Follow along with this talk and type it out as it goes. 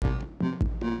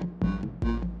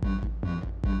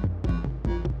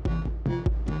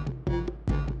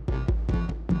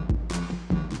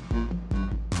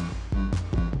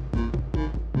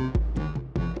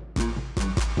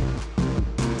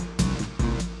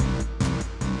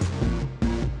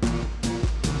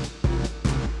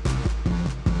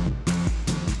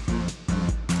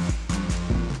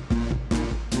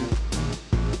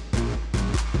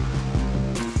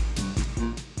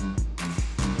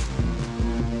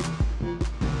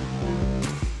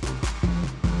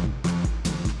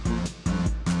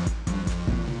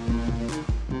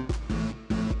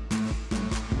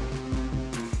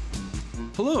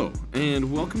Hello,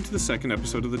 and welcome to the second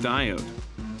episode of The Diode.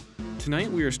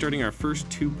 Tonight we are starting our first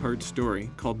two-part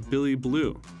story called Billy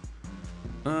Blue.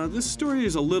 This story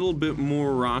is a little bit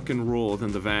more rock and roll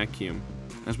than The Vacuum,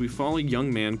 as we follow a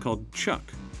young man called Chuck,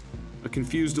 a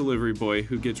confused delivery boy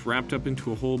who gets wrapped up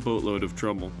into a whole boatload of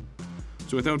trouble.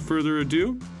 So without further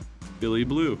ado, Billy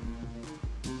Blue.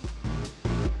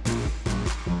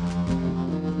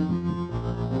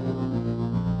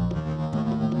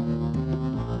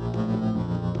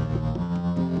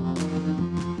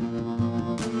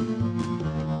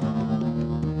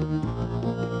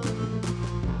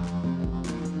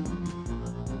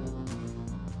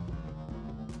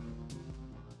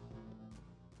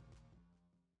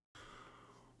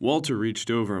 Walter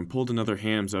reached over and pulled another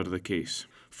Hamm's out of the case.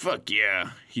 "Fuck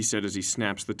yeah," he said as he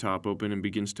snaps the top open and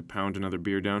begins to pound another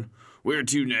beer down. "Where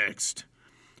to next?"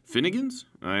 "Finnegan's?"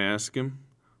 I ask him.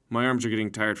 My arms are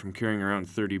getting tired from carrying around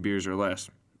 30 beers or less.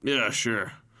 "Yeah,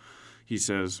 sure," he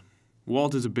says.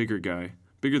 Walt is a bigger guy,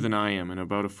 bigger than I am and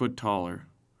about a foot taller.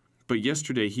 But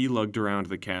yesterday he lugged around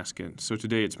the casket, so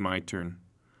today it's my turn.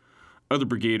 Other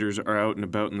brigaders are out and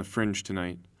about in the fringe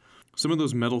tonight. Some of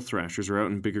those metal thrashers are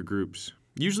out in bigger groups.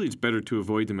 Usually it's better to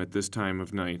avoid them at this time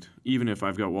of night, even if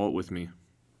I've got Walt with me.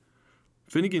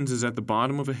 Finnegan's is at the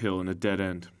bottom of a hill in a dead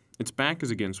end. Its back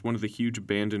is against one of the huge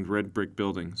abandoned red brick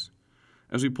buildings.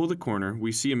 As we pull the corner,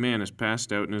 we see a man has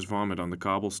passed out in his vomit on the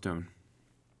cobblestone.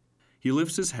 He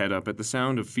lifts his head up at the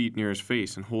sound of feet near his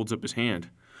face and holds up his hand.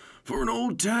 "For an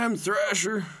old-time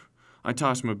thrasher." I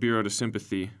toss him a beer out of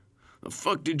sympathy. "The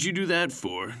fuck did you do that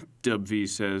for?" Dub V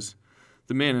says.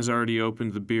 The man has already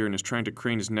opened the beer and is trying to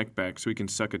crane his neck back so he can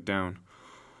suck it down.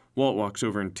 Walt walks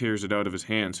over and tears it out of his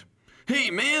hands. "Hey,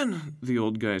 man," the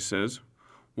old guy says.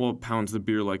 Walt pounds the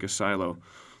beer like a silo.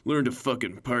 "Learn to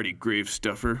fucking party, grave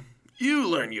stuffer." "You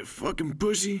learn, you fucking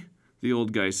pussy," the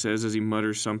old guy says as he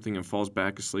mutters something and falls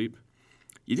back asleep.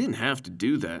 "You didn't have to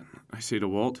do that," I say to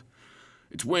Walt.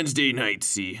 "It's Wednesday night,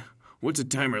 see? What's a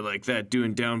timer like that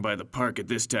doing down by the park at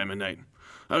this time of night?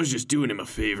 I was just doing him a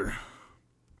favor."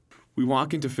 We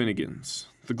walk into Finnegan's.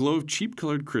 The glow of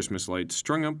cheap-colored Christmas lights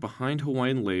strung up behind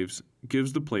Hawaiian laves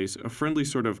gives the place a friendly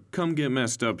sort of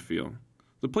come-get-messed-up feel.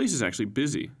 The place is actually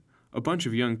busy. A bunch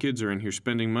of young kids are in here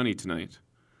spending money tonight.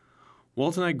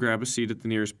 Walt and I grab a seat at the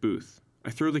nearest booth. I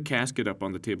throw the casket up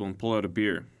on the table and pull out a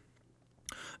beer.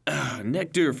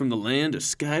 "Nectar from the land of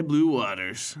sky-blue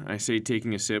waters," I say,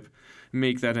 taking a sip, and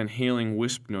make that inhaling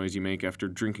wisp noise you make after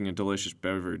drinking a delicious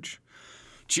beverage.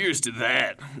 "Cheers to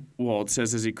that," Walt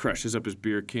says as he crushes up his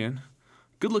beer can.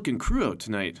 "Good-looking crew out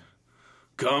tonight."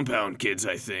 "Compound kids,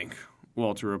 I think,"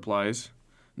 Walter replies.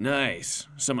 "Nice.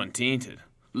 Some untainted.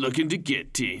 Looking to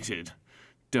get tainted,"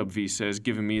 Dub V says,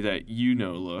 giving me that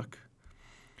you-know look.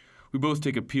 We both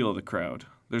take a peel of the crowd.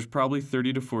 There's probably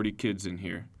 30 to 40 kids in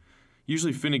here.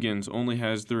 Usually Finnegan's only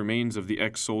has the remains of the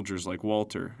ex-soldiers like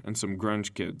Walter and some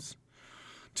grunge kids.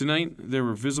 Tonight, there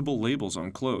were visible labels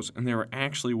on clothes, and there were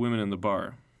actually women in the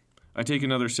bar. I take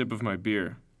another sip of my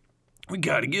beer. "We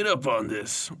gotta get up on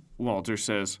this," Walter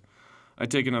says. I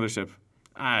take another sip.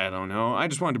 "I don't know, I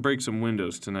just wanted to break some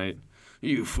windows tonight."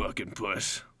 "You fucking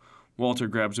puss." Walter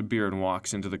grabs a beer and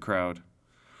walks into the crowd.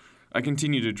 I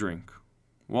continue to drink.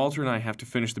 Walter and I have to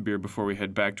finish the beer before we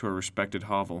head back to our respected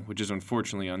hovel, which is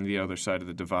unfortunately on the other side of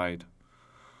the divide.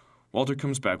 Walter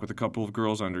comes back with a couple of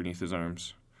girls underneath his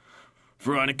arms.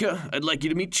 "Veronica, I'd like you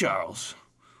to meet Charles,"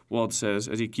 Walt says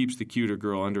as he keeps the cuter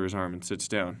girl under his arm and sits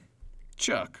down.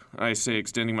 "Chuck," I say,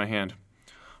 extending my hand.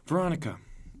 "Veronica,"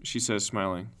 she says,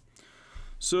 smiling.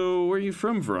 "So, where are you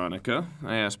from, Veronica?"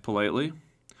 I ask politely.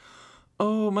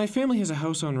 "Oh, my family has a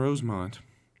house on Rosemont."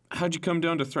 "How'd you come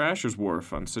down to Thrasher's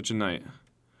Wharf on such a night?"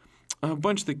 "A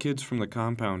bunch of the kids from the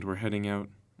compound were heading out."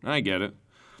 "I get it."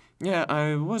 "Yeah,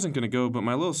 I wasn't going to go, but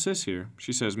my little sis here,"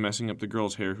 she says, messing up the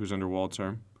girl's hair who's under Walt's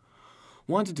arm,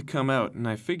 "wanted to come out, and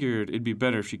I figured it'd be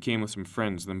better if she came with some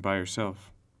friends than by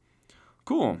herself."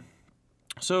 "Cool.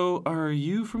 So, are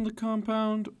you from the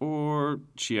compound, or?"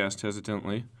 she asked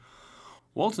hesitantly.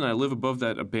 "Walt and I live above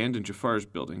that abandoned Jafar's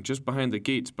building, just behind the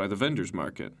gates by the vendor's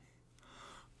market."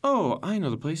 "Oh, I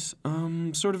know the place.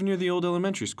 Sort of near the old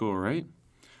elementary school, right?"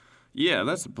 "Yeah,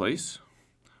 that's the place."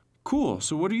 "Cool.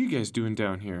 So what are you guys doing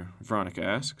down here?" Veronica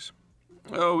asks.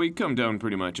 "Oh, we come down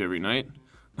pretty much every night."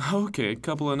 "Okay,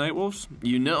 couple of night wolves?"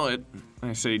 "You know it,"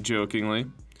 I say jokingly,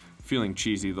 feeling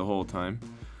cheesy the whole time.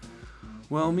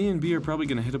 "Well, me and B are probably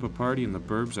going to hit up a party in the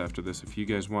burbs after this if you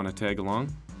guys want to tag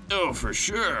along." "Oh, for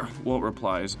sure," Walt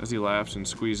replies as he laughs and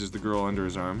squeezes the girl under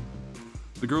his arm.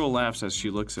 The girl laughs as she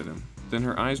looks at him. Then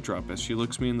her eyes drop as she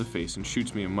looks me in the face and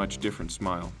shoots me a much different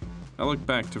smile. I look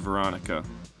back to Veronica.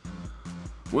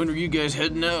 "When are you guys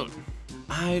heading out?"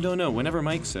 I don't know, whenever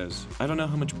Mike says. I don't know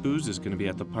how much booze is going to be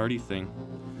at the party thing.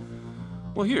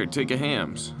 Well, here, take a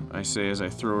Hams, I say as I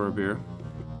throw her a beer.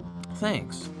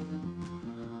 Thanks.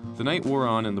 The night wore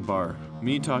on in the bar,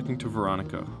 me talking to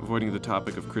Veronica, avoiding the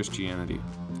topic of Christianity.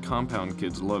 Compound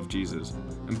kids love Jesus,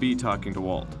 and B talking to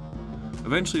Walt.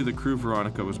 Eventually, the crew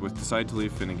Veronica was with decided to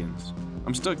leave Finnegan's.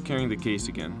 I'm stuck carrying the case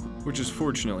again, which is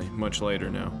fortunately much lighter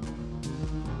now.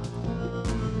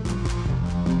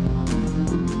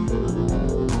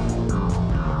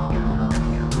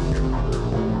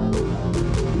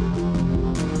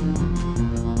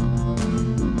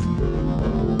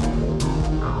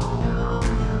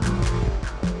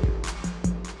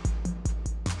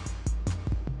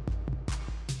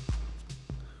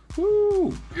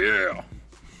 Woo! Yeah!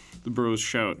 The bros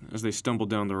shout as they stumble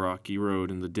down the rocky road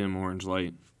in the dim orange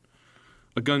light.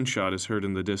 A gunshot is heard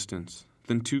in the distance,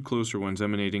 then two closer ones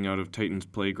emanating out of Titan's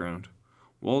playground.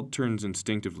 Walt turns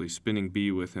instinctively, spinning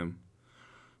B with him.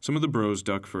 Some of the bros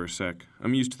duck for a sec.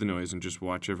 I'm used to the noise and just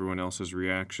watch everyone else's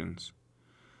reactions.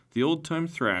 The old-time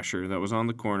thrasher that was on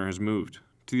the corner has moved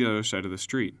to the other side of the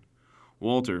street.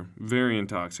 Walter, very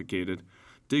intoxicated,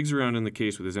 digs around in the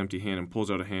case with his empty hand and pulls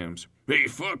out a Hams. "Hey,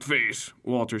 fuckface,"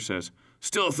 Walter says.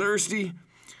 "Still thirsty?"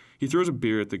 He throws a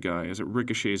beer at the guy as it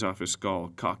ricochets off his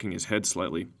skull, cocking his head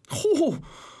slightly. "Oh!"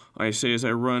 I say as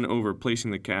I run over,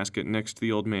 placing the casket next to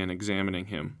the old man, examining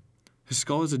him. His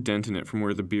skull has a dent in it from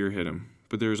where the beer hit him,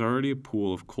 but there is already a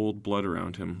pool of cold blood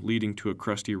around him, leading to a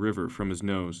crusty river from his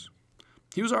nose.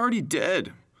 "He was already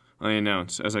dead," I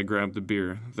announce as I grab the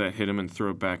beer that hit him and throw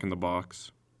it back in the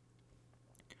box.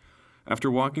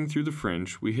 After walking through the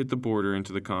fringe, we hit the border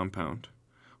into the compound.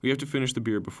 We have to finish the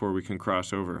beer before we can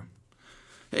cross over.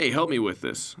 "Hey, help me with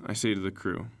this," I say to the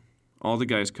crew. All the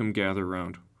guys come gather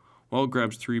around. Walt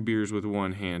grabs 3 beers with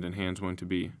one hand and hands one to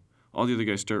B. All the other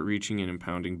guys start reaching in and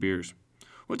pounding beers.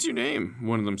 "What's your name?"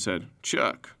 one of them said.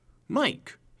 "Chuck."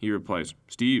 "Mike," he replies.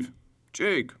 "Steve."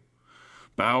 "Jake."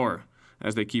 "Bauer,"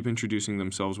 as they keep introducing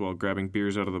themselves while grabbing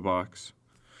beers out of the box.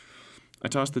 I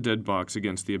toss the dead box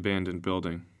against the abandoned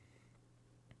building.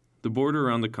 The border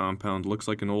around the compound looks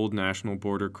like an old national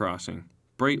border crossing.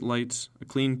 Bright lights, a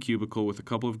clean cubicle with a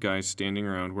couple of guys standing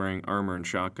around wearing armor and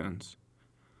shotguns.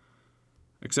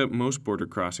 Except most border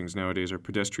crossings nowadays are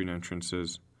pedestrian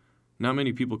entrances. Not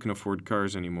many people can afford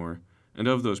cars anymore, and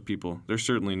of those people, they're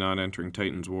certainly not entering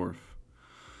Titan's Wharf.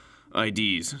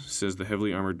 "IDs," says the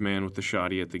heavily armored man with the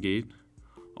shoddy at the gate.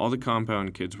 All the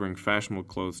compound kids wearing fashionable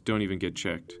clothes don't even get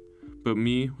checked. But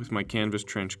me, with my canvas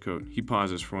trench coat, he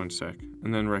pauses for 1 sec,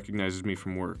 and then recognizes me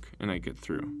from work, and I get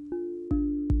through.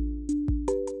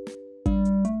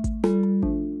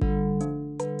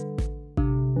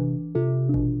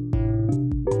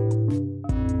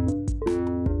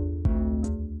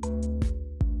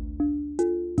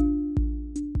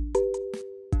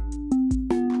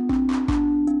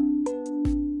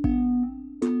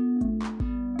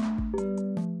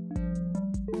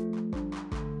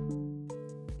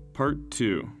 Part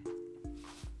 2.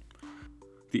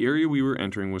 The area we were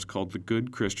entering was called the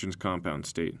Good Christians Compound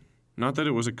State. Not that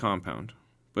it was a compound,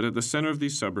 but at the center of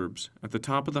these suburbs, at the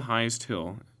top of the highest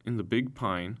hill, in the Big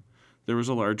Pine, there was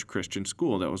a large Christian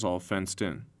school that was all fenced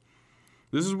in.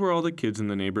 This is where all the kids in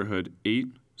the neighborhood ate,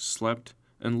 slept,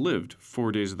 and lived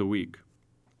 4 days of the week.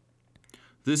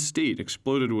 This state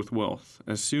exploded with wealth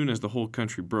as soon as the whole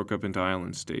country broke up into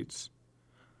island states.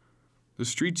 The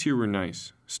streets here were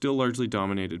nice, still largely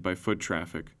dominated by foot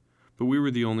traffic, but we were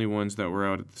the only ones that were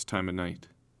out at this time of night.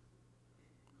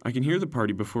 I can hear the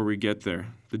party before we get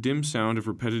there. The dim sound of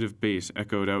repetitive bass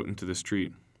echoed out into the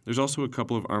street. There's also a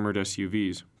couple of armored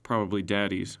SUVs, probably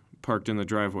Daddy's, parked in the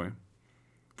driveway.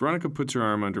 Veronica puts her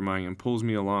arm under mine and pulls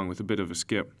me along with a bit of a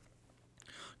skip.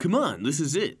 "Come on, this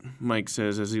is it," Mike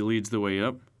says as he leads the way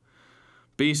up.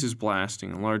 Bass is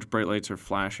blasting and large bright lights are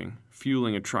flashing,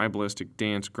 fueling a tribalistic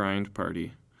dance grind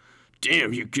party.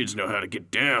 "Damn, you kids know how to get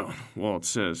down," Walt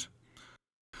says.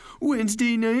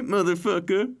 "Wednesday night,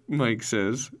 motherfucker," Mike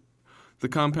says. The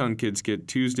compound kids get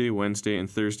Tuesday, Wednesday, and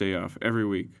Thursday off every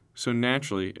week, so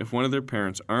naturally, if one of their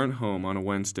parents aren't home on a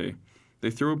Wednesday,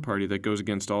 they throw a party that goes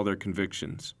against all their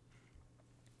convictions.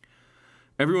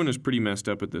 Everyone is pretty messed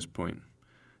up at this point.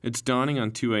 It's dawning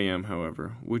on 2 a.m.,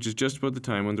 however, which is just about the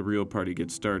time when the real party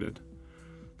gets started.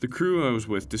 The crew I was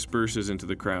with disperses into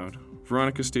the crowd.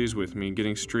 Veronica stays with me,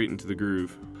 getting straight into the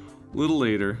groove. A little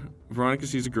later, Veronica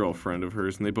sees a girlfriend of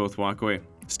hers and they both walk away.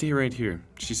 "Stay right here,"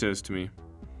 she says to me.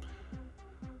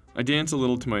 I dance a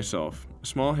little to myself. A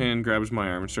small hand grabs my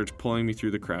arm and starts pulling me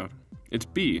through the crowd. It's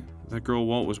B, that girl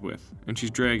Walt was with, and she's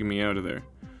dragging me out of there.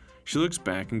 She looks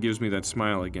back and gives me that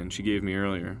smile again she gave me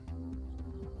earlier.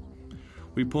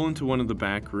 We pull into one of the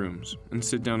back rooms and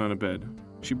sit down on a bed.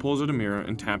 She pulls out a mirror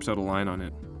and taps out a line on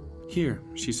it. "Here,"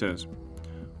 she says.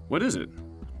 "What is it?"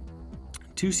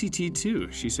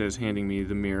 "2CT2, she says, handing me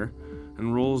the mirror,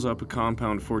 and rolls up a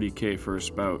compound 40K for a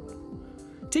spout.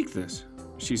 "Take this,"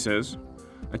 she says.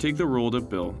 I take the rolled up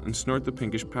bill and snort the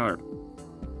pinkish powder.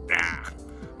 "Ah,"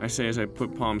 I say as I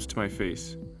put palms to my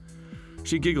face.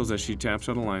 She giggles as she taps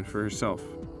out a line for herself.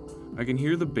 I can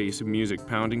hear the bass of music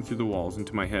pounding through the walls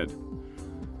into my head.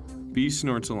 B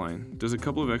snorts a line, does a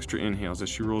couple of extra inhales as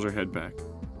she rolls her head back.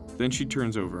 Then she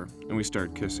turns over, and we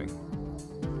start kissing.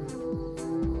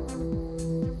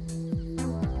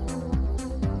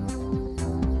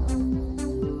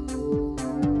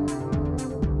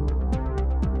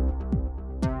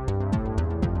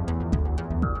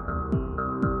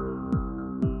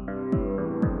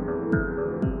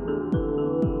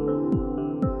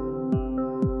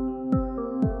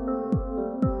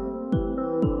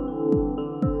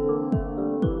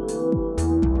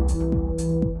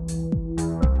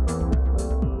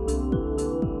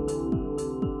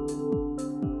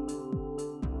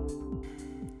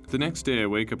 The next day, I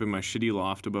wake up in my shitty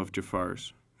loft above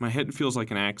Jafar's. My head feels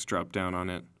like an axe dropped down on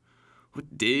it.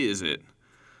 What day is it?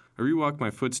 I rewalk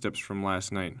my footsteps from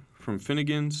last night, from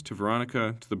Finnegan's to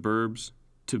Veronica to the Burbs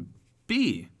to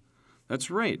B.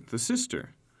 That's right, the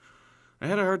sister. I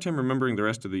had a hard time remembering the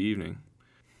rest of the evening.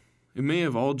 It may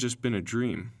have all just been a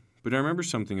dream, but I remember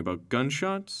something about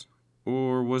gunshots?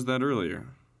 Or was that earlier?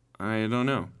 I don't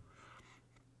know.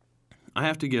 I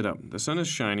have to get up. The sun is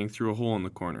shining through a hole in the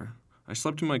corner. I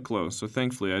slept in my clothes, so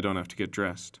thankfully I don't have to get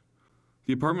dressed.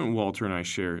 The apartment Walter and I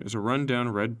share is a run-down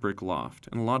red brick loft,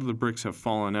 and a lot of the bricks have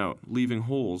fallen out, leaving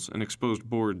holes and exposed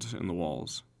boards in the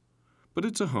walls. But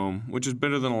it's a home, which is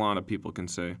better than a lot of people can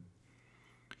say.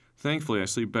 Thankfully, I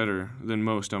sleep better than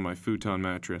most on my futon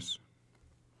mattress.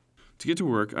 To get to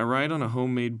work, I ride on a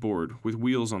homemade board with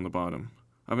wheels on the bottom.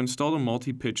 I've installed a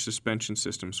multi-pitch suspension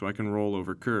system so I can roll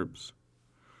over curbs.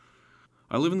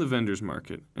 I live in the vendor's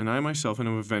market, and I myself am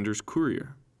a vendor's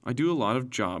courier. I do a lot of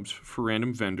jobs for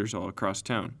random vendors all across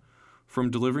town, from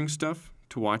delivering stuff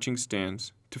to watching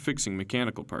stands to fixing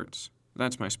mechanical parts.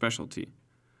 That's my specialty.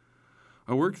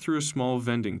 I work through a small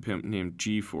vending pimp named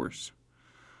G-Force.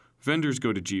 Vendors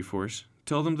go to G-Force,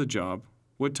 tell them the job,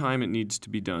 what time it needs to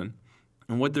be done,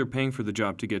 and what they're paying for the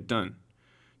job to get done.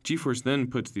 G-Force then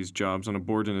puts these jobs on a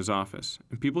board in his office,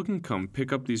 and people can come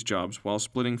pick up these jobs while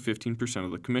splitting 15%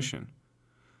 of the commission.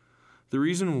 The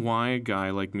reason why a guy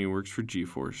like me works for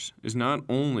G-Force is not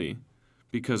only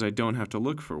because I don't have to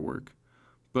look for work,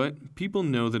 but people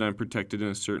know that I'm protected in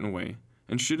a certain way,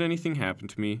 and should anything happen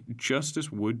to me,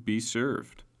 justice would be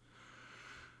served.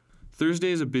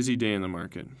 Thursday is a busy day in the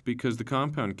market because the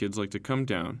compound kids like to come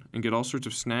down and get all sorts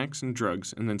of snacks and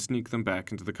drugs and then sneak them back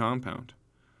into the compound.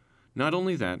 Not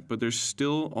only that, but there's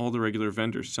still all the regular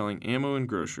vendors selling ammo and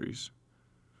groceries.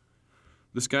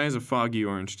 The sky is a foggy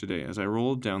orange today as I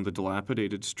roll down the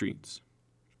dilapidated streets.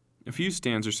 A few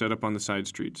stands are set up on the side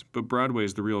streets, but Broadway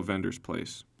is the real vendor's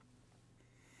place.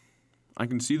 I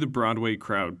can see the Broadway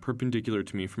crowd perpendicular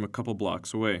to me from a couple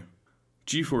blocks away.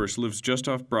 G-Force lives just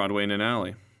off Broadway in an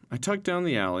alley. I tuck down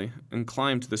the alley and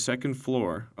climb to the second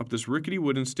floor up this rickety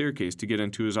wooden staircase to get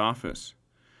into his office.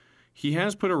 He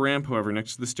has put a ramp, however,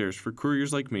 next to the stairs for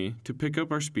couriers like me to pick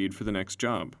up our speed for the next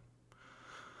job.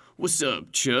 "What's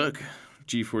up, Chuck?"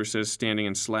 G-Force says, standing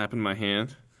and slapping my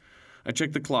hand. I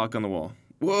check the clock on the wall.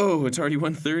 "Whoa, it's already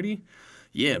 1:30?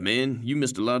 Yeah, man, you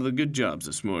missed a lot of the good jobs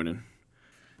this morning."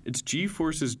 It's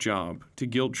G-Force's job to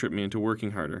guilt trip me into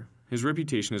working harder. His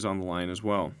reputation is on the line as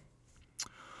well.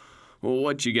 "Well,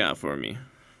 what you got for me?"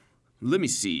 "Let me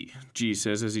see," G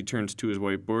says as he turns to his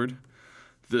whiteboard.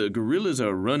 "The gorillas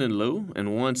are running low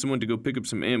and want someone to go pick up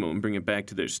some ammo and bring it back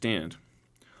to their stand."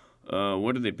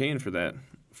 What are they paying for that?"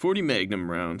 40 Magnum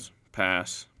rounds."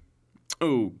 "Pass."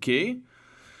 "Okay.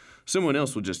 Someone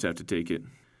else will just have to take it.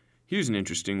 Here's an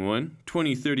interesting one.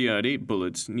 20 30-08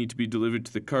 bullets need to be delivered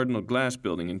to the Cardinal Glass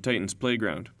building in Titan's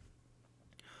Playground."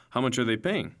 "How much are they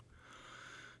paying?"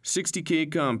 $60K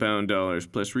compound dollars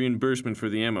plus reimbursement for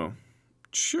the ammo."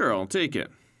 "Sure, I'll take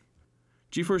it."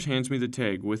 G-Force hands me the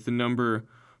tag with the number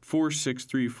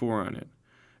 4634 on it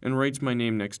and writes my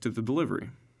name next to the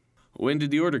delivery. "When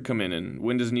did the order come in and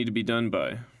when does it need to be done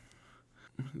by?"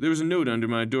 "There was a note under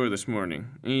my door this morning,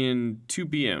 and 2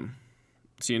 p.m.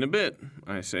 "See you in a bit,"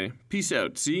 I say. "Peace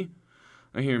out, see?"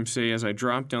 I hear him say as I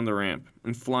drop down the ramp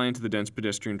and fly into the dense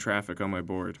pedestrian traffic on my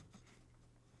board.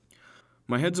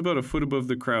 My head's about a foot above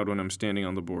the crowd when I'm standing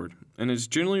on the board, and it's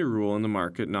generally a rule in the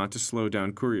market not to slow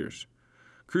down couriers.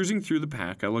 Cruising through the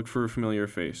pack, I look for a familiar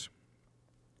face.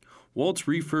 Walt's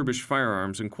refurbished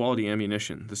firearms and quality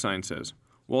ammunition, the sign says.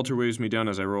 Walter waves me down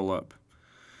as I roll up.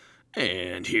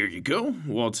 And here you go,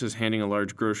 Walt says, handing a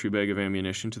large grocery bag of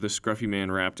ammunition to the scruffy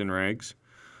man wrapped in rags.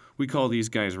 We call these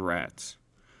guys rats.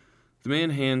 The man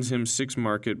hands him 6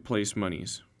 marketplace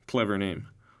monies. Clever name.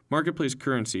 Marketplace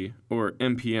currency, or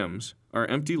MPMs, are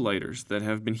empty lighters that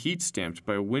have been heat-stamped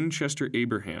by Winchester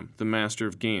Abraham, the master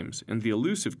of games, and the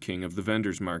elusive king of the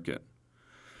vendor's market.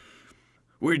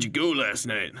 Where'd you go last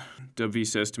night? W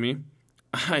says to me.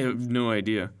 I have no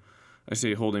idea, I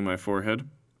say, holding my forehead.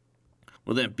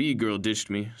 Well, that bee girl ditched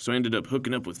me, so I ended up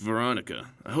hooking up with Veronica.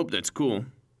 I hope that's cool.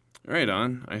 Right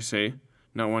on, I say,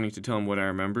 not wanting to tell him what I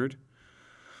remembered.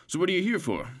 So what are you here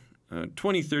for?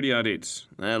 20 30-08s.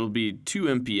 That'll be 2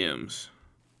 MPMs.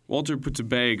 Walter puts a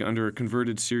bag under a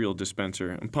converted cereal dispenser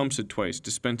and pumps it twice,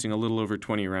 dispensing a little over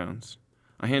 20 rounds.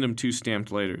 I hand him 2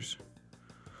 stamped lighters.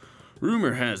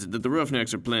 Rumor has it that the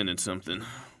Roughnecks are planning something,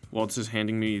 Walt says,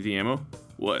 handing me the ammo.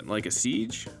 What, like a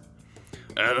siege?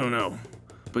 I don't know,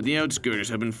 but the outskirters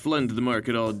have been flooding to the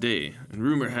market all day, and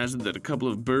rumor has it that a couple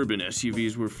of bourbon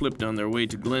SUVs were flipped on their way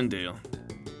to Glendale.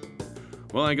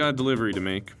 Well, I got a delivery to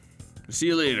make. See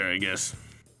you later, I guess,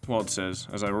 Walt says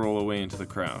as I roll away into the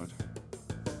crowd.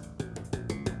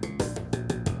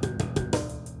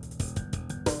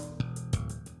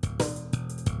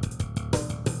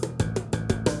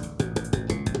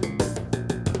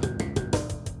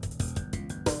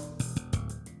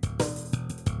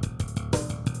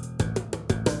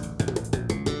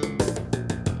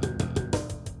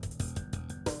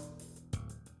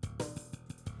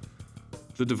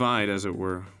 The divide, as it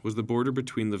were, was the border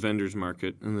between the vendor's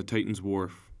market and the Titan's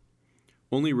wharf.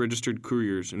 Only registered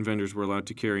couriers and vendors were allowed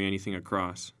to carry anything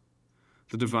across.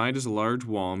 The divide is a large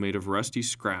wall made of rusty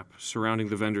scrap surrounding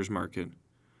the vendor's market.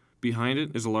 Behind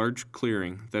it is a large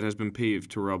clearing that has been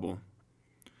paved to rubble,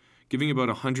 giving about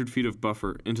 100 feet of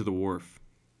buffer into the wharf.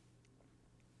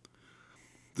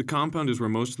 The compound is where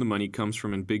most of the money comes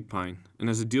from in Big Pine, and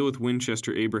has a deal with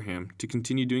Winchester Abraham to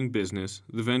continue doing business.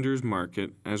 The vendor's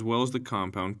market, as well as the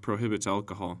compound, prohibits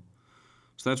alcohol.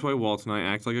 So that's why Walt and I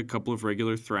act like a couple of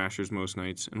regular thrashers most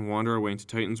nights and wander our way into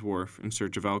Titan's Wharf in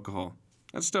search of alcohol.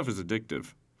 That stuff is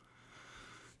addictive.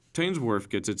 Titan's Wharf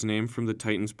gets its name from the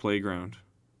Titan's Playground,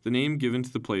 the name given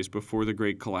to the place before the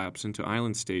Great Collapse into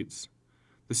island states.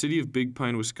 The city of Big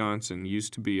Pine, Wisconsin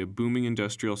used to be a booming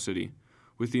industrial city,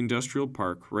 with the industrial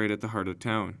park right at the heart of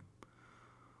town.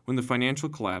 When the financial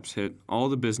collapse hit, all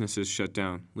the businesses shut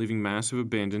down, leaving massive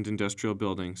abandoned industrial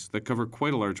buildings that cover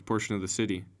quite a large portion of the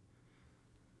city.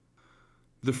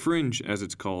 The Fringe, as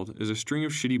it's called, is a string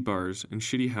of shitty bars and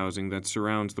shitty housing that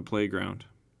surrounds the playground.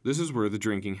 This is where the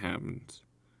drinking happens,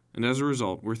 and as a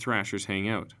result, where thrashers hang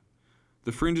out.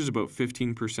 The Fringe is about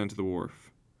 15% of the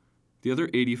wharf. The other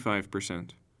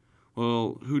 85%,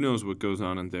 well, who knows what goes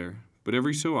on in there, but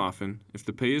every so often, if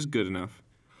the pay is good enough,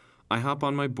 I hop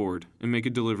on my board and make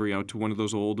a delivery out to one of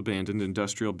those old abandoned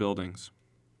industrial buildings.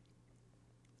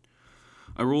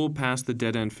 I roll past the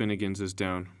dead-end Finnegan's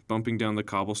down, bumping down the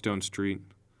cobblestone street.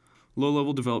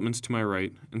 Low-level developments to my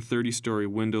right, and 30-story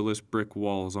windowless brick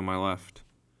walls on my left.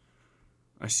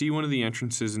 I see one of the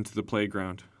entrances into the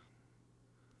playground.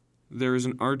 There is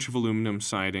an arch of aluminum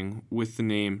siding with the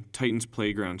name Titan's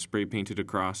Playground spray-painted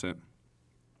across it.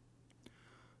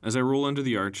 As I roll under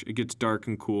the arch, it gets dark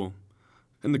and cool,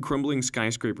 and the crumbling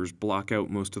skyscrapers block out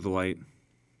most of the light.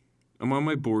 I'm on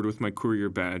my board with my courier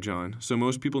badge on, so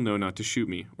most people know not to shoot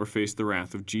me or face the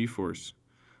wrath of G-Force.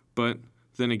 But,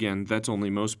 then again, that's only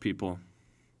most people.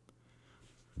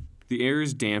 The air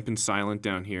is damp and silent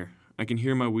down here. I can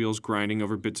hear my wheels grinding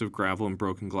over bits of gravel and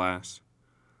broken glass.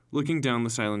 Looking down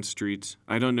the silent streets,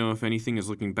 I don't know if anything is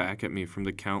looking back at me from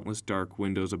the countless dark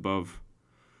windows above.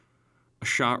 A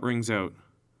shot rings out.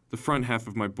 The front half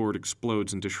of my board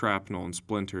explodes into shrapnel and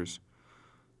splinters.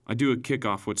 I do a kick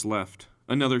off what's left.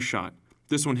 Another shot.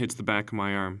 This one hits the back of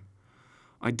my arm.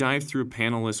 I dive through a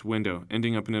panelless window,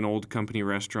 ending up in an old company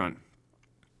restaurant.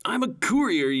 I'm a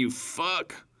courier, you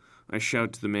fuck! I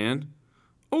shout to the man.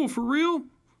 Oh, for real?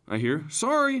 I hear.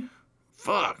 Sorry.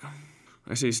 Fuck.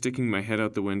 I say, sticking my head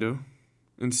out the window,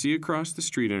 and see across the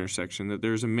street intersection that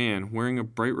there's a man wearing a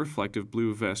bright reflective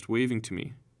blue vest waving to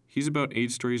me. He's about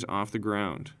 8 stories off the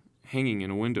ground, hanging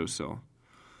in a windowsill.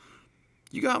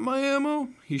 You got my ammo?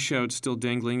 He shouts, still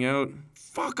dangling out.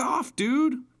 Fuck off,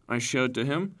 dude! I shout to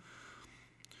him.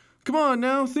 Come on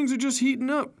now, things are just heating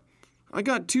up. I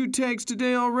got 2 tags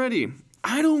today already.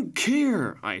 I don't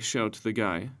care, I shout to the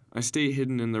guy. I stay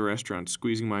hidden in the restaurant,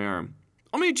 squeezing my arm.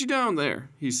 I'll meet you down there,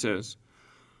 he says.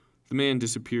 The man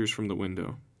disappears from the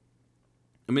window.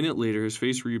 A minute later, his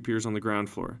face reappears on the ground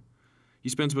floor. He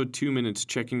spends about 2 minutes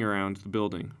checking around the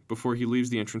building before he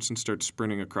leaves the entrance and starts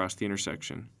sprinting across the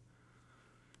intersection.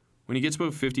 When he gets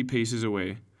about 50 paces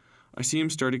away, I see him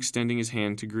start extending his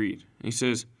hand to greet, and he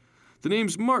says, "The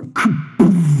name's Mark."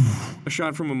 A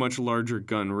shot from a much larger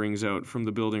gun rings out from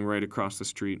the building right across the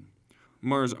street.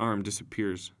 Mar's arm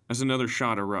disappears as another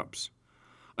shot erupts.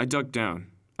 I duck down.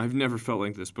 I've never felt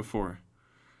like this before.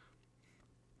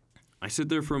 I sit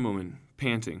there for a moment,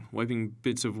 panting, wiping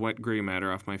bits of wet gray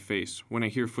matter off my face when I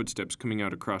hear footsteps coming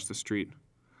out across the street.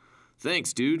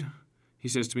 "Thanks, dude," he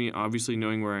says to me, obviously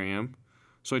knowing where I am,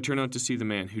 so I turn out to see the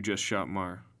man who just shot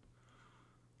Mar.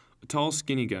 A tall,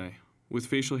 skinny guy, with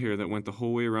facial hair that went the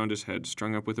whole way around his head,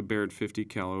 strung up with a Barrett 50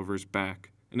 cal over his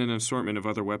back, and an assortment of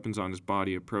other weapons on his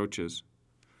body, approaches.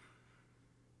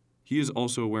 He is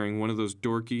also wearing one of those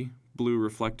dorky, blue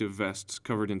reflective vests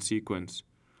covered in sequins.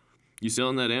 "You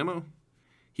selling that ammo?"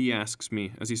 he asks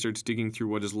me as he starts digging through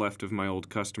what is left of my old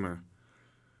customer.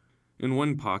 In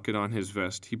one pocket on his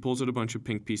vest, he pulls out a bunch of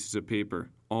pink pieces of paper,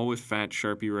 all with fat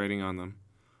Sharpie writing on them.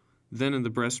 Then in the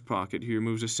breast pocket, he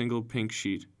removes a single pink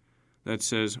sheet that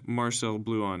says Marcel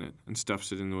Blue on it and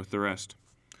stuffs it in with the rest.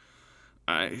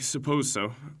 "I suppose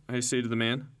so," I say to the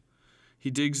man.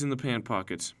 He digs in the pant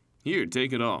pockets. "Here,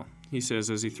 take it all," he says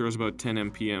as he throws about 10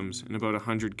 MPMs and about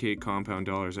 $100K compound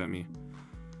dollars at me.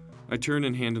 I turn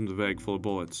and hand him the bag full of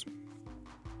bullets.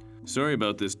 "Sorry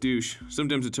about this, douche.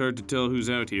 Sometimes it's hard to tell who's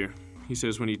out here," he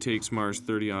says when he takes Mar's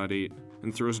 30-08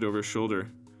 and throws it over his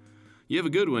shoulder. "You have a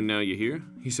good one now, you hear?"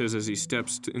 he says as he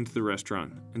steps into the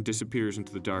restaurant and disappears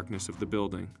into the darkness of the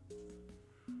building.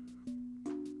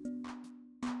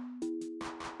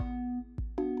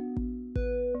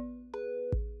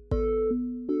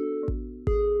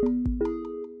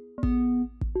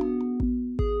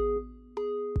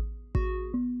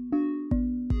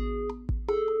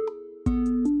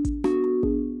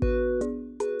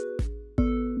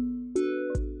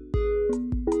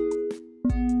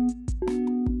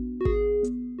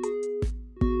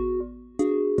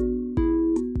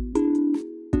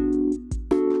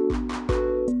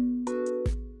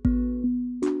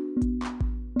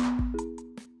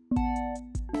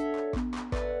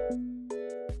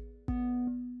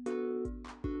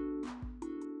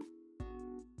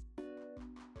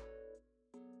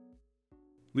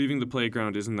 Leaving the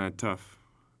playground isn't that tough.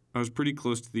 I was pretty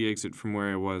close to the exit from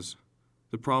where I was.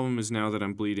 The problem is now that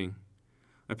I'm bleeding.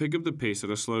 I pick up the pace at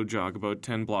a slow jog about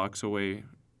 10 blocks away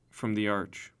from the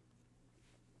arch.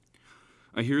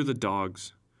 I hear the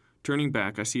dogs. Turning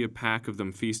back, I see a pack of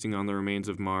them feasting on the remains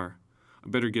of Mar. I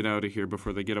better get out of here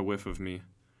before they get a whiff of me.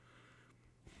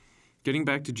 Getting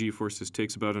back to G-Forces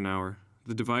takes about an hour.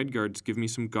 The Divide guards give me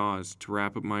some gauze to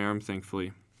wrap up my arm,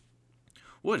 thankfully.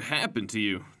 "What happened to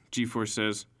you?" G-Force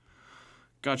says.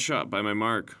 "Got shot by my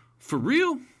Mark." "For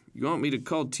real? You want me to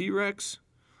call T-Rex?"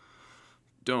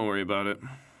 "Don't worry about it."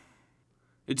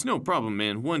 "It's no problem,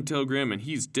 man. One telegram and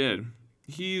he's dead."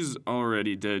 "He's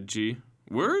already dead, G."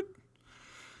 "Word?"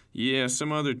 "Yeah,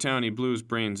 some other townie blew his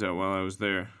brains out while I was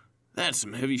there." "That's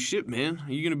some heavy shit, man.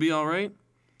 Are you gonna be alright?"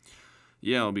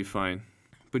 "Yeah, I'll be fine."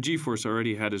 But G-Force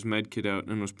already had his med kit out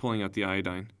and was pulling out the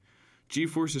iodine.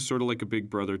 G-Force is sort of like a big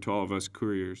brother to all of us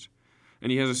couriers,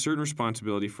 and he has a certain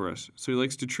responsibility for us, so he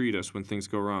likes to treat us when things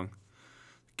go wrong.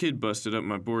 The kid busted up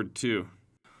my board, too.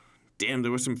 "Damn,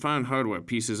 there were some fine hardware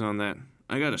pieces on that.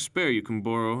 I got a spare you can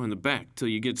borrow in the back till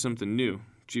you get something new,"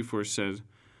 G-Force said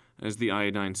as the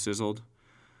iodine sizzled.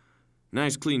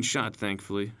 "Nice clean shot,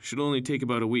 thankfully. Should only take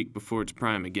about a week before it's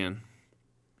prime again."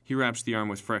 He wraps the arm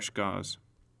with fresh gauze.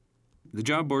 The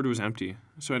job board was empty,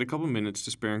 so I had a couple minutes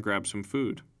to spare and grab some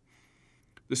food.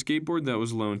 The skateboard that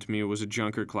was loaned to me was a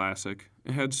junker classic.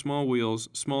 It had small wheels,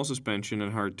 small suspension,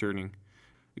 and hard turning.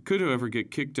 It could, however,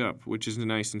 get kicked up, which is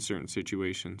nice in certain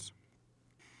situations.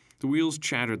 The wheels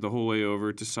chattered the whole way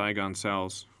over to Saigon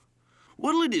Sal's.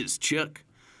 "What'll it is, Chuck?"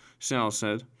 Sal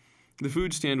said. The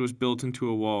food stand was built into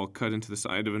a wall cut into the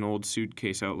side of an old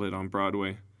suitcase outlet on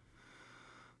Broadway.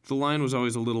 The line was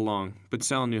always a little long, but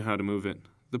Sal knew how to move it.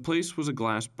 The place was a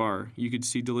glass bar you could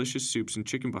see delicious soups and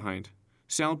chicken behind.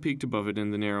 Sal peeked above it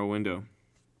in the narrow window.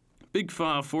 "Big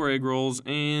 4 egg rolls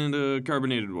and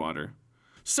carbonated water."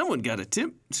 "Someone got a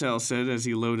tip," Sal said as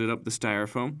he loaded up the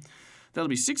styrofoam. "That'll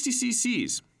be 60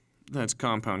 cc's. That's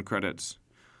compound credits.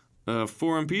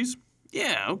 4 MPs?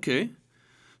 "Yeah, okay,"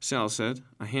 Sal said.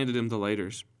 I handed him the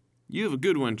lighters. "You have a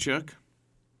good one, Chuck."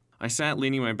 I sat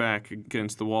leaning my back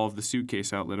against the wall of the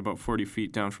suitcase outlet about 40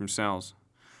 feet down from Sal's.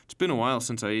 It's been a while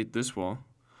since I ate this wall.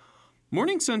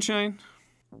 "Morning, sunshine."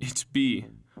 It's B,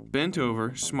 bent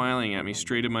over, smiling at me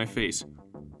straight in my face.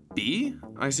 "B?"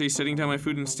 I say, setting down my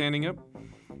food and standing up.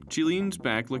 She leans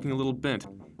back, looking a little bent.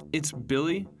 "It's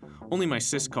Billy. Only my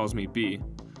sis calls me B.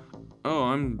 Oh,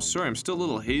 I'm sorry, I'm still a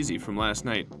little hazy from last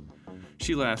night.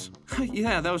 She laughs.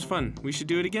 Yeah, that was fun. We should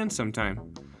do it again sometime.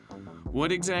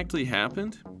 What exactly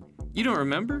happened? You don't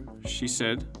remember? She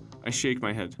said. I shake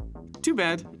my head. Too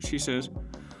bad, she says.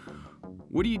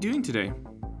 What are you doing today?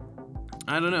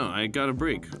 I don't know, I got a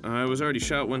break. I was already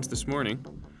shot once this morning.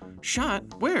 Shot?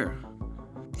 Where?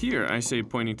 Here, I say,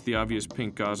 pointing to the obvious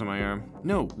pink gauze on my arm.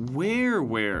 No,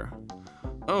 where?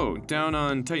 Oh, down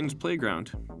on Titan's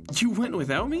playground. You went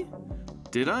without me?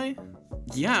 Did I?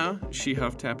 Yeah, she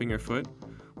huffed, tapping her foot.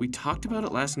 We talked about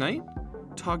it last night?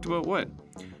 Talked about what?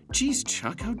 Geez,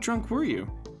 Chuck, how drunk were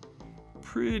you?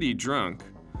 Pretty drunk.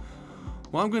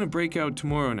 Well, I'm gonna break out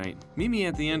tomorrow night. Meet me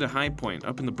at the end of High Point,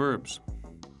 up in the burbs.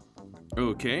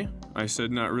 Okay, I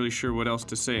said, not really sure what else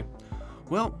to say.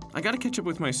 Well, I gotta catch up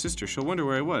with my sister. She'll wonder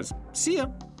where I was. See ya.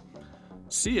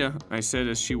 See ya, I said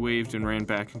as she waved and ran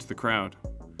back into the crowd.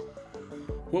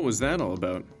 What was that all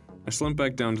about? I slumped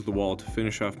back down to the wall to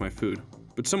finish off my food,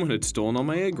 but someone had stolen all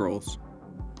my egg rolls.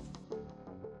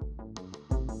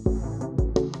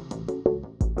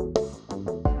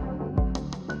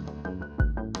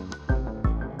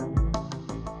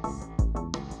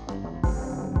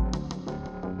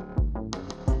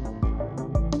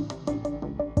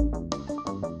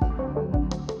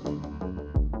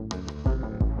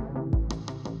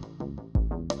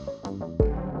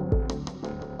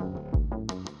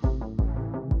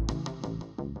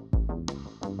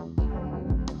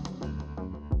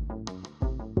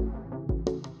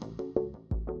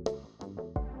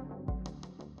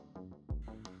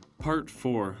 Part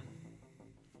 4.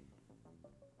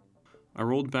 I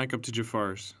rolled back up to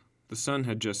Jafar's. The sun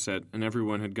had just set and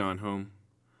everyone had gone home.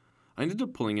 I ended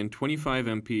up pulling in 25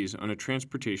 MPs on a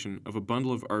transportation of a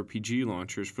bundle of RPG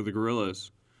launchers for the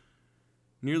guerrillas.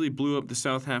 Nearly blew up the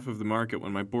south half of the market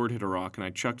when my board hit a rock and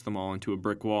I chucked them all into a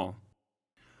brick wall.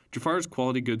 Jafar's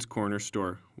quality goods corner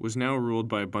store was now ruled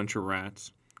by a bunch of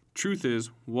rats. Truth is,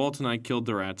 Walt and I killed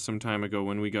the rats some time ago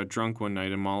when we got drunk one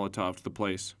night and molotoved the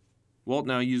place. Walt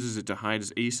now uses it to hide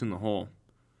his ace in the hole.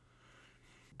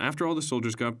 After all the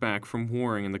soldiers got back from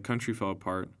warring and the country fell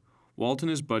apart, Walt and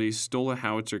his buddies stole a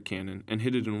howitzer cannon and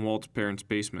hid it in Walt's parents'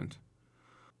 basement.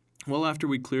 Well, after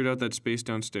we cleared out that space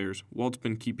downstairs, Walt's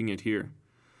been keeping it here.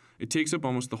 It takes up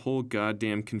almost the whole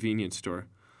goddamn convenience store,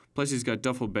 plus he's got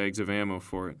duffel bags of ammo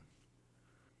for it.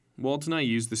 Walt and I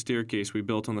used the staircase we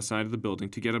built on the side of the building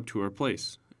to get up to our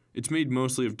place. It's made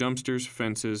mostly of dumpsters,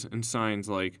 fences, and signs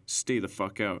like, "Stay the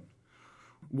fuck out."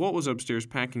 Walt was upstairs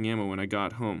packing ammo when I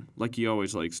got home, like he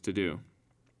always likes to do.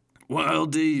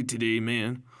 Wild day today,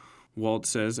 man, Walt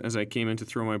says as I came in to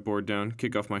throw my board down,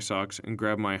 kick off my socks, and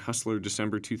grab my Hustler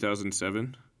December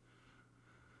 2007.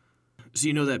 So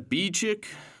you know that B chick?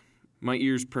 My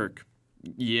ears perk.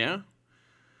 Yeah?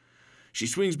 She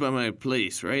swings by my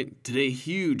place, right? Today,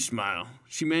 huge smile.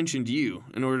 She mentioned you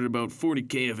and ordered about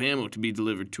 40K of ammo to be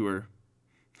delivered to her.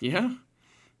 Yeah?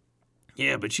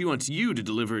 Yeah, but she wants you to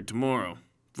deliver it tomorrow.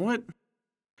 What?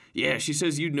 Yeah, she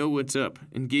says you know what's up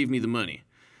and gave me the money.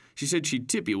 She said she'd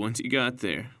tip you once you got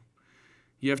there.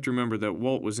 You have to remember that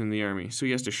Walt was in the army, so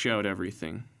he has to shout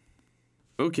everything.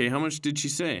 Okay, how much did she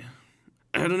say?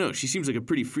 I don't know, she seems like a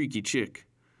pretty freaky chick.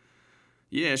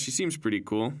 Yeah, she seems pretty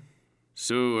cool.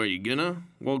 So, are you gonna?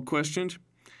 Walt questioned.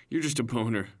 You're just a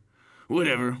boner.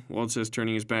 Whatever, Walt says,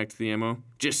 turning his back to the ammo.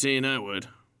 Just saying I would.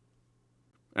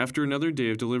 After another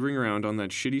day of delivering around on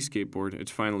that shitty skateboard,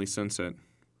 it's finally sunset.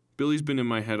 Billy's been in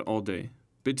my head all day.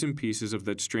 Bits and pieces of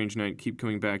that strange night keep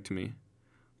coming back to me.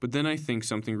 But then I think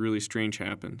something really strange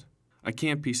happened. I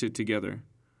can't piece it together.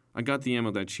 I got the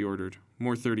ammo that she ordered,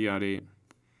 more 30-08.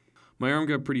 My arm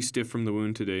got pretty stiff from the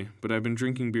wound today, but I've been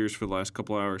drinking beers for the last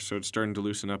couple hours, so it's starting to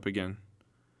loosen up again.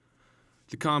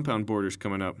 The compound border's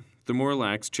coming up. They're more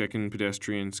lax checking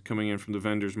pedestrians coming in from the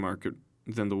vendor's market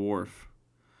than the wharf.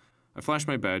 I flash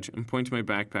my badge and point to my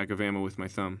backpack of ammo with my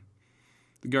thumb.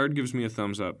 The guard gives me a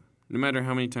thumbs up. No matter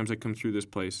how many times I come through this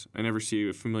place, I never see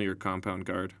a familiar compound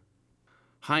guard.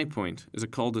 High Point is a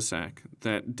cul-de-sac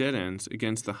that dead ends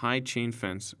against the high chain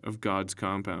fence of God's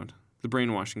compound, the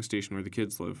brainwashing station where the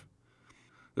kids live.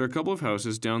 There are a couple of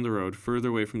houses down the road further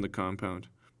away from the compound,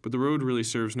 but the road really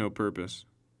serves no purpose.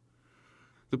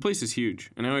 The place is huge,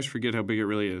 and I always forget how big it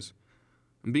really is.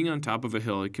 And being on top of a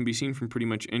hill, it can be seen from pretty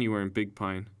much anywhere in Big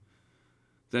Pine.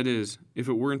 That is, if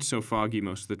it weren't so foggy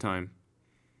most of the time.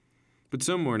 But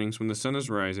some mornings when the sun is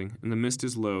rising and the mist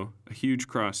is low, a huge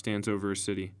cross stands over a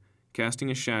city,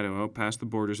 casting a shadow out past the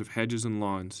borders of hedges and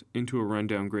lawns into a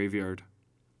rundown graveyard.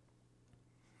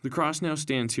 The cross now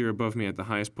stands here above me at the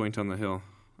highest point on the hill.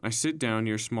 I sit down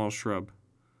near a small shrub.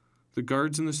 The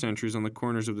guards and the sentries on the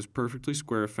corners of this perfectly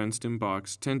square fenced-in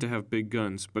box tend to have big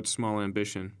guns, but small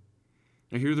ambition.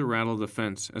 I hear the rattle of the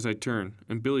fence as I turn,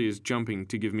 and Billy is jumping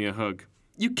to give me a hug.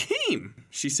 "You came!"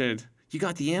 she said. "You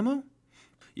got the ammo?"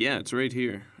 "Yeah, it's right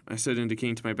here," I said,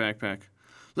 indicating to my backpack.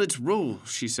 "Let's roll,"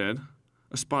 she said.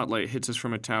 A spotlight hits us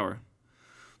from a tower.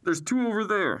 "There's 2 over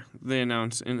there," they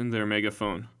announce in their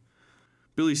megaphone.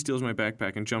 Billy steals my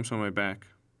backpack and jumps on my back.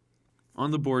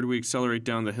 On the board, we accelerate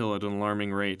down the hill at an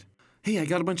alarming rate. "Hey, I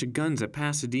got a bunch of guns at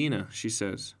Pasadena," she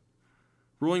says.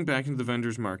 Rolling back into the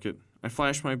vendor's market, I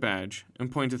flash my badge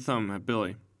and point a thumb at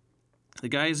Billy. The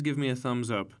guys give me a thumbs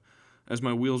up as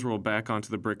my wheels roll back onto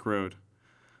the brick road.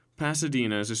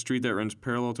 Pasadena is a street that runs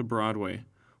parallel to Broadway,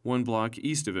 1 block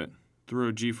east of it. The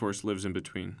road G-Force lives in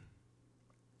between.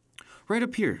 "Right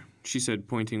up here," she said,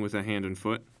 pointing with a hand and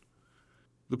foot.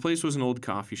 The place was an old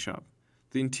coffee shop.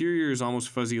 The interior is almost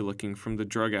fuzzy looking from the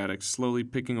drug addicts slowly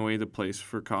picking away the place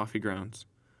for coffee grounds.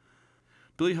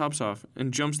 Billy hops off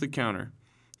and jumps the counter,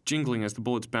 jingling as the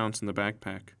bullets bounce in the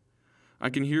backpack. I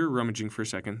can hear her rummaging for a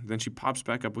second, then she pops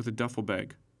back up with a duffel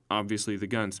bag. Obviously the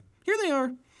guns. "Here they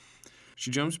are!" She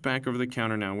jumps back over the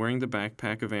counter now, wearing the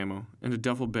backpack of ammo and a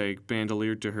duffel bag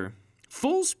bandoliered to her.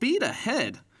 "Full speed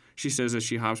ahead," she says as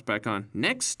she hops back on.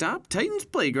 "Next stop, Titan's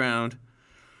Playground."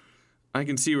 I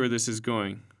can see where this is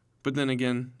going. But then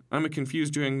again, I'm a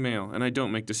confused young male, and I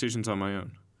don't make decisions on my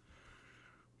own.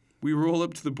 We roll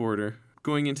up to the border,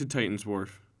 going into Titan's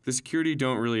Wharf. The security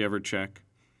don't really ever check.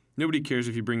 Nobody cares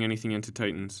if you bring anything into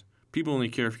Titan's. People only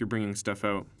care if you're bringing stuff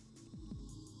out.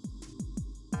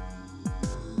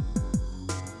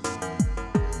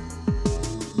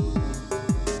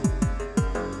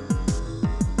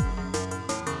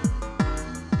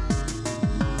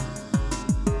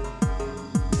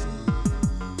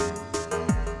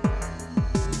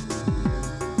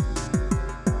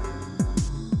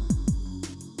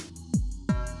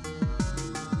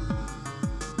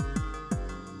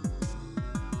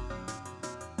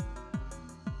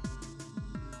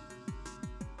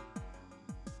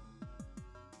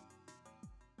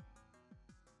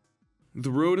 The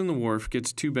road and the wharf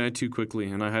gets too bad too quickly,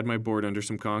 and I had my board under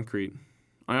some concrete.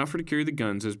 I offer to carry the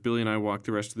guns as Billy and I walk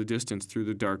the rest of the distance through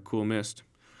the dark, cool mist.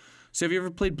 "So have you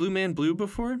ever played Blue Man Blue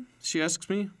before?" she asks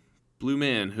me. "Blue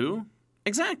Man who?"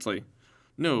 "Exactly."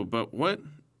 "No, but what?"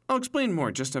 "I'll explain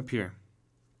more just up here."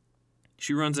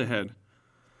 She runs ahead.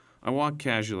 I walk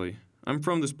casually. I'm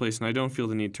from this place and I don't feel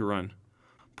the need to run.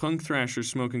 Punk thrashers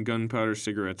smoking gunpowder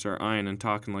cigarettes are eyeing and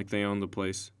talking like they own the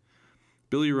place.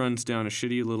 Billy runs down a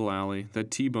shitty little alley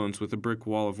that T-bones with a brick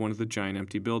wall of one of the giant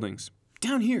empty buildings.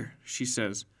 "Down here," she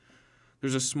says.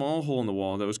 There's a small hole in the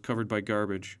wall that was covered by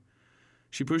garbage.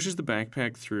 She pushes the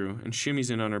backpack through and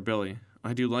shimmies in on her belly.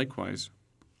 I do likewise.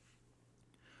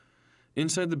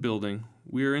 Inside the building,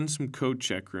 we are in some coat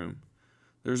check room.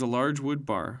 There's a large wood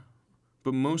bar,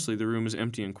 but mostly the room is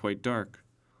empty and quite dark.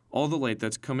 All the light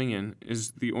that's coming in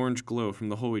is the orange glow from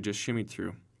the hole we just shimmied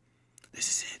through. "This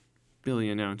is it," Billy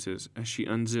announces as she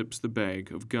unzips the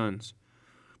bag of guns.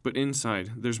 But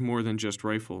inside, there's more than just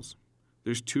rifles.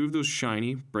 There's 2 of those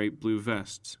shiny, bright blue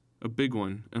vests, a big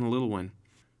one and a little one.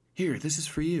 "Here, this is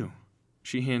for you."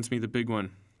 She hands me the big one.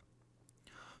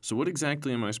 So what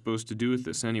exactly am I supposed to do with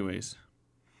this anyways?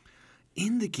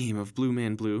 "In the game of Blue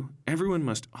Man Blue, everyone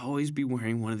must always be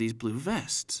wearing one of these blue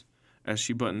vests," as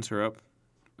she buttons her up.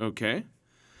 "Okay."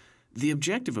 "The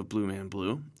objective of Blue Man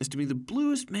Blue is to be the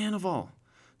bluest man of all.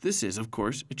 This is, of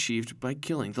course, achieved by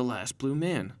killing the last blue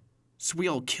man." "So we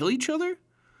all kill each other?"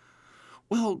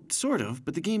 "Well, sort of,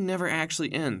 but the game never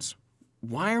actually ends.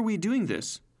 Why are we doing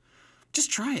this?"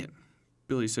 "Just try it,"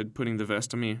 Billy said, putting the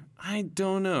vest on me. "I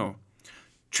don't know."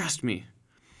 "Trust me,"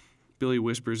 Billy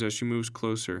whispers as she moves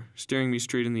closer, staring me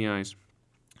straight in the eyes.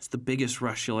 "It's the biggest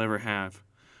rush you'll ever have."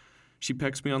 She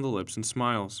pecks me on the lips and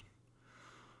smiles.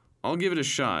 "I'll give it a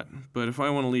shot, but if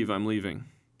I want to leave, I'm leaving."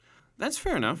 "That's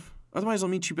fair enough. Otherwise, I'll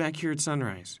meet you back here at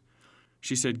sunrise,"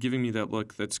 she said, giving me that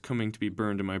look that's coming to be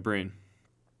burned in my brain.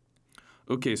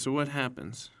 "Okay, so what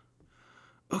happens?"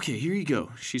 "Okay, here you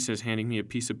go," she says, handing me a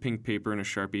piece of pink paper and a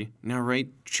Sharpie. "Now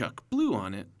write Chuck Blue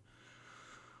on it."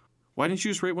 "Why didn't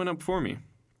you just write one up for me?"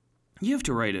 "You have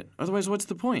to write it, otherwise what's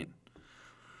the point?"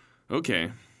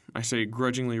 "Okay," I say,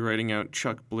 grudgingly writing out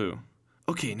Chuck Blue.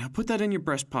 "Okay, now put that in your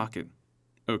breast pocket."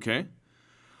 "Okay."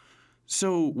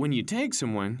 "So, when you tag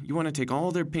someone, you want to take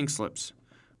all their pink slips,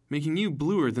 making you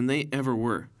bluer than they ever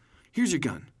were. Here's your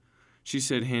gun," she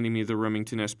said, handing me the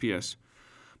Remington SPS.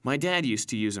 "My dad used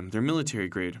to use them. They're military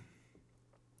grade."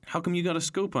 "How come you got a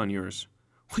scope on yours?"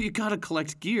 "Well, you gotta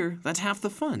collect gear. That's half the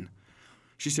fun,"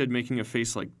 she said, making a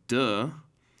face like, duh.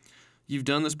 "You've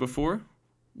done this before?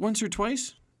 Once or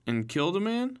twice? And killed a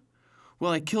man?"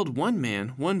 Well, I killed one man,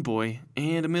 one boy,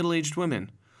 and a middle-aged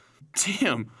woman.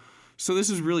 Damn, so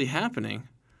this is really happening.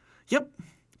 Yep,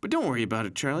 but don't worry about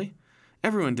it, Charlie.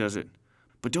 Everyone does it.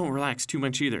 But don't relax too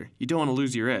much either. You don't want to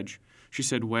lose your edge, she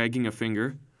said, wagging a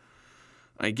finger.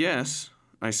 I guess.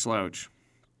 I slouch.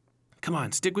 Come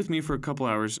on, stick with me for a couple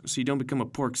hours so you don't become a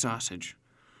pork sausage.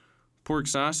 Pork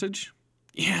sausage?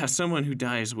 Yeah, someone who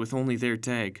dies with only their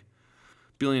tag.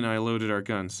 Billy and I loaded our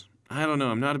guns. I don't know,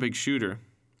 I'm not a big shooter.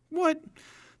 What?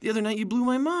 The other night you blew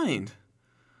my mind.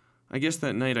 I guess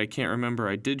that night I can't remember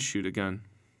I did shoot a gun.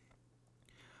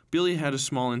 Billy had a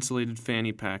small insulated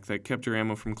fanny pack that kept her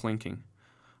ammo from clinking.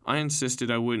 I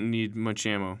insisted I wouldn't need much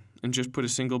ammo and just put a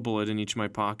single bullet in each of my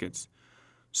pockets.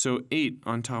 So 8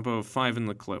 on top of 5 in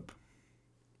the clip.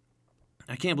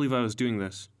 I can't believe I was doing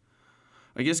this.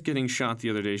 I guess getting shot the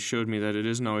other day showed me that it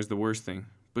isn't always the worst thing.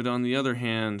 But on the other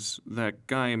hand, that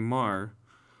guy Marr...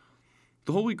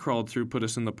 The hole we crawled through put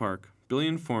us in the park. Billy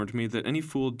informed me that any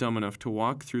fool dumb enough to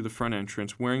walk through the front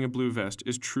entrance wearing a blue vest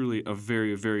is truly a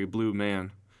very, very blue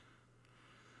man.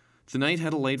 The night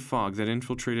had a light fog that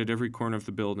infiltrated every corner of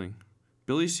the building.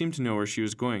 Billy seemed to know where she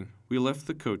was going. We left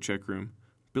the coat check room,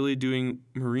 Billy doing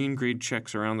marine-grade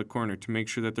checks around the corner to make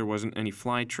sure that there wasn't any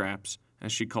fly traps,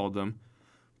 as she called them,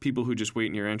 people who just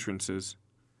wait near entrances.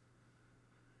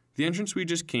 The entrance we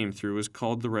just came through was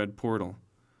called the Red Portal.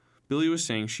 Billy was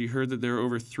saying she heard that there are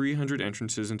over 300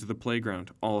 entrances into the playground,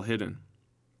 all hidden.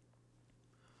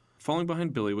 Falling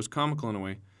behind Billy was comical in a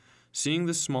way, seeing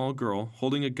this small girl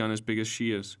holding a gun as big as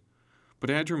she is. But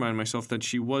I had to remind myself that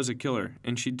she was a killer,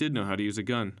 and she did know how to use a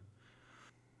gun.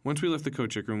 Once we left the coat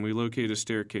check room, we located a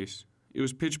staircase. It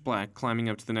was pitch black, climbing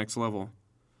up to the next level.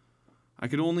 I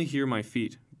could only hear my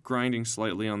feet, grinding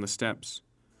slightly on the steps.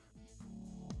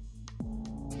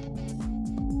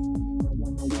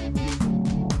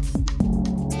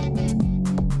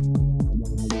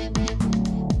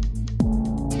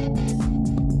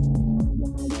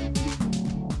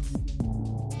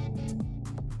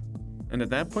 And at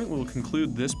that point, we'll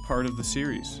conclude this part of the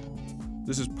series.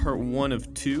 This is part 1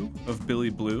 of 2 of Billy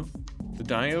Blue. The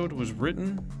Diode was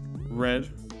written, read,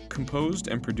 composed,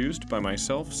 and produced by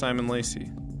myself, Simon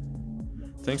Lacey.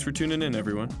 Thanks for tuning in,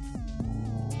 everyone.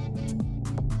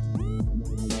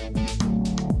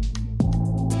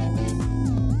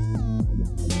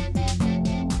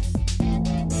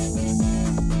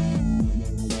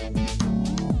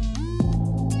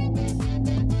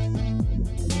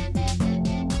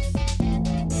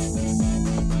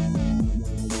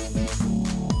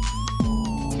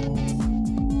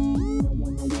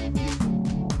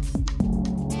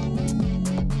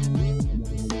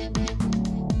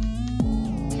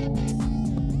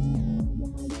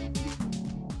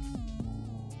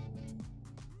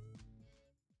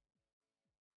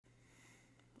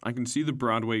 I can see the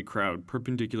Broadway crowd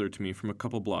perpendicular to me from a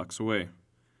couple blocks away.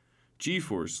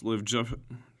 G-Force lived just...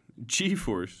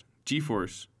 G-Force.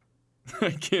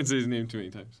 I can't say his name too many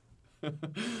times.